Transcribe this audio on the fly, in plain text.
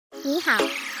你好，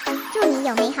祝你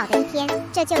有美好的一天。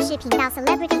这就是频道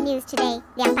Celebrity News Today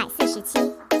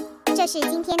 247。这是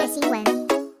今天的新闻。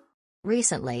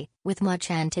Recently, with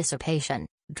much anticipation,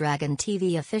 Dragon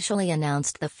TV officially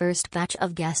announced the first batch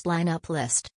of guest lineup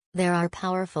list. There are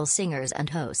powerful singers and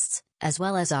hosts, as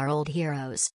well as our old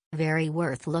heroes, very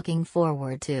worth looking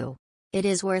forward to. It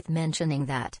is worth mentioning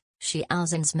that Xiao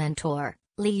Zhan's mentor,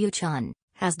 Li Yuchun,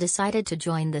 has decided to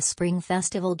join the Spring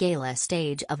Festival Gala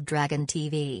stage of Dragon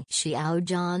TV. Xiao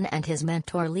Zhan and his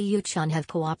mentor Li Yuchun have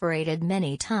cooperated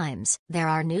many times. There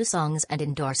are new songs and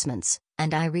endorsements,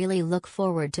 and I really look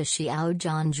forward to Xiao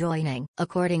Zhan joining.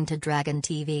 According to Dragon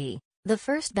TV, the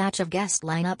first batch of guest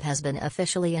lineup has been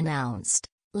officially announced.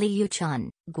 Li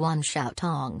Yuchun, Guan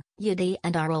Xiaotong, Yidi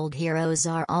and our old heroes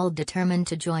are all determined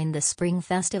to join the Spring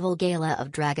Festival Gala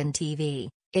of Dragon TV.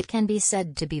 It can be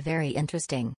said to be very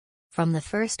interesting. From the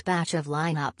first batch of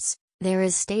lineups, there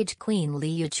is stage queen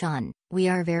Li Yuchun, we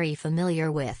are very familiar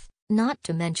with, not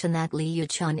to mention that Li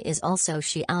Yuchun is also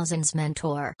Xiao Zhan's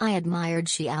mentor. I admired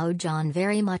Xiao Zhan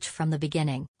very much from the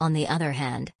beginning. On the other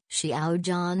hand, Xiao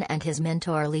Zhan and his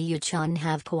mentor Li Yuchun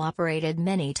have cooperated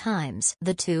many times.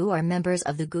 The two are members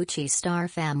of the Gucci star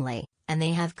family, and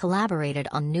they have collaborated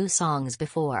on new songs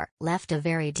before. Left a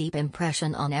very deep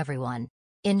impression on everyone.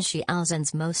 In Xiao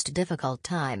Zhan's most difficult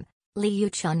time, Li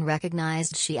Yuchun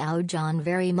recognized Xiao Zhan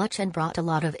very much and brought a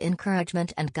lot of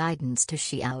encouragement and guidance to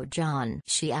Xiao Zhan.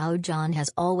 Xiao Zhan has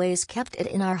always kept it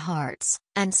in our hearts,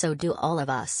 and so do all of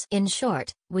us. In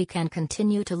short, we can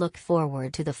continue to look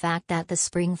forward to the fact that the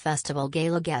Spring Festival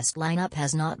Gala guest lineup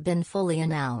has not been fully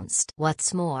announced.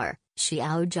 What's more,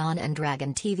 Xiao Zhan and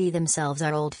Dragon TV themselves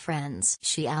are old friends.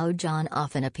 Xiao Zhan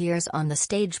often appears on the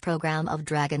stage program of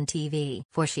Dragon TV.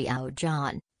 For Xiao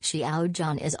Zhan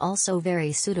is also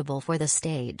very suitable for the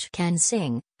stage. Can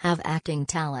sing, have acting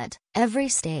talent. Every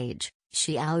stage,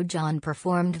 Xiao Zhan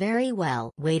performed very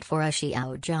well. Wait for a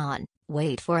Xiao Zhan,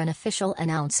 wait for an official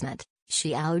announcement.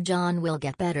 Xiao Zhan will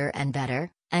get better and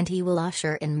better, and he will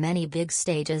usher in many big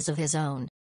stages of his own.